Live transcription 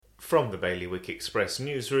From the Bailiwick Express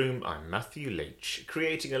newsroom, I'm Matthew Leach.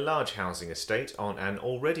 Creating a large housing estate on an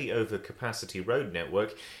already overcapacity road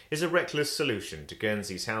network is a reckless solution to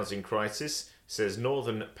Guernsey's housing crisis, says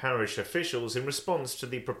Northern Parish officials in response to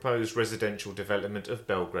the proposed residential development of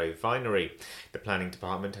Belgrave Vinery. The planning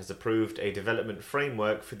department has approved a development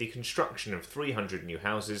framework for the construction of 300 new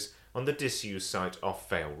houses on the disused site off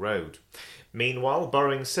Vale Road. Meanwhile,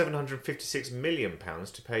 borrowing £756 million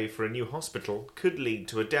to pay for a new hospital could lead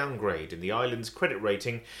to a downgrade in the island's credit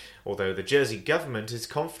rating, although the Jersey government is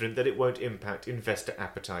confident that it won't impact investor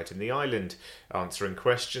appetite in the island. Answering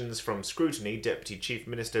questions from scrutiny, Deputy Chief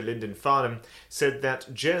Minister Lyndon Farnham said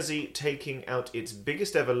that Jersey taking out its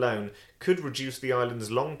biggest ever loan could reduce the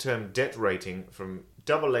island's long-term debt rating from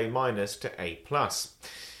AA- to A+.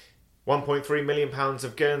 £1.3 million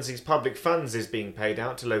of Guernsey's public funds is being paid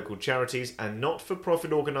out to local charities and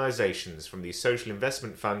not-for-profit organisations from the Social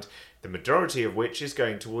Investment Fund, the majority of which is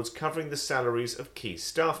going towards covering the salaries of key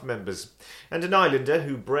staff members. And an islander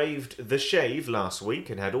who braved the shave last week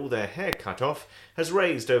and had all their hair cut off has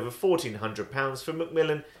raised over £1,400 for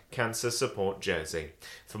Macmillan Cancer Support Jersey.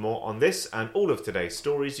 For more on this and all of today's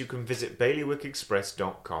stories, you can visit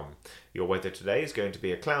bailiwickexpress.com. Your weather today is going to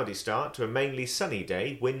be a cloudy start to a mainly sunny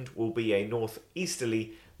day. Wind will be a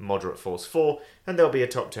northeasterly moderate force 4, and there'll be a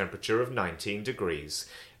top temperature of 19 degrees.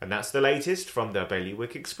 And that's the latest from the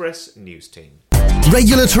Bailiwick Express news team.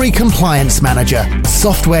 Regulatory Compliance Manager,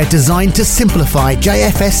 software designed to simplify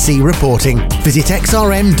JFSC reporting. Visit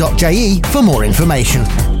xrm.je for more information.